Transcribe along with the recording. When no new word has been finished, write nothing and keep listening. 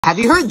Have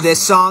you heard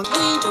this song?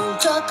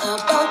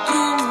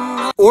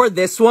 Or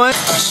this one?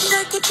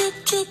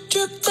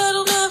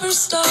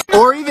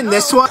 Or even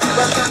this one?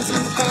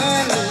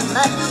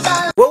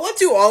 Well, what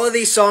do all of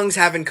these songs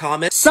have in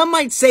common? Some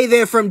might say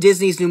they're from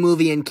Disney's new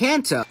movie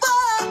Encanto.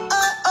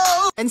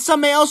 And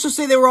some may also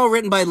say they were all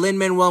written by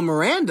Lin-Manuel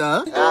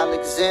Miranda.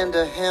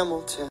 Alexander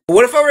Hamilton.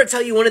 What if I were to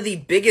tell you one of the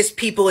biggest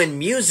people in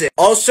music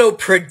also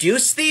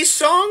produced these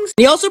songs?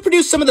 He also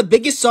produced some of the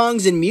biggest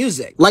songs in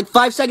music, like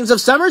 5 Seconds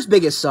of Summer's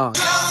biggest song,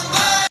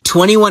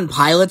 21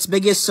 Pilots'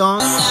 biggest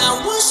song,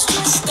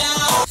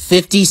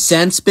 50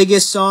 Cent's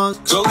biggest song,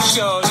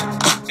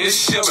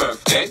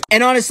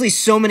 and honestly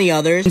so many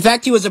others. In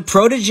fact, he was a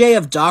protege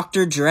of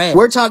Dr. Dre.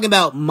 We're talking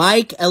about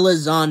Mike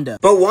Elizondo.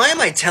 But why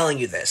am I telling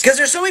you this? Because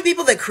there's so many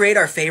people that create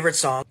our favorite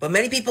song, but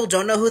many people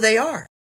don't know who they are.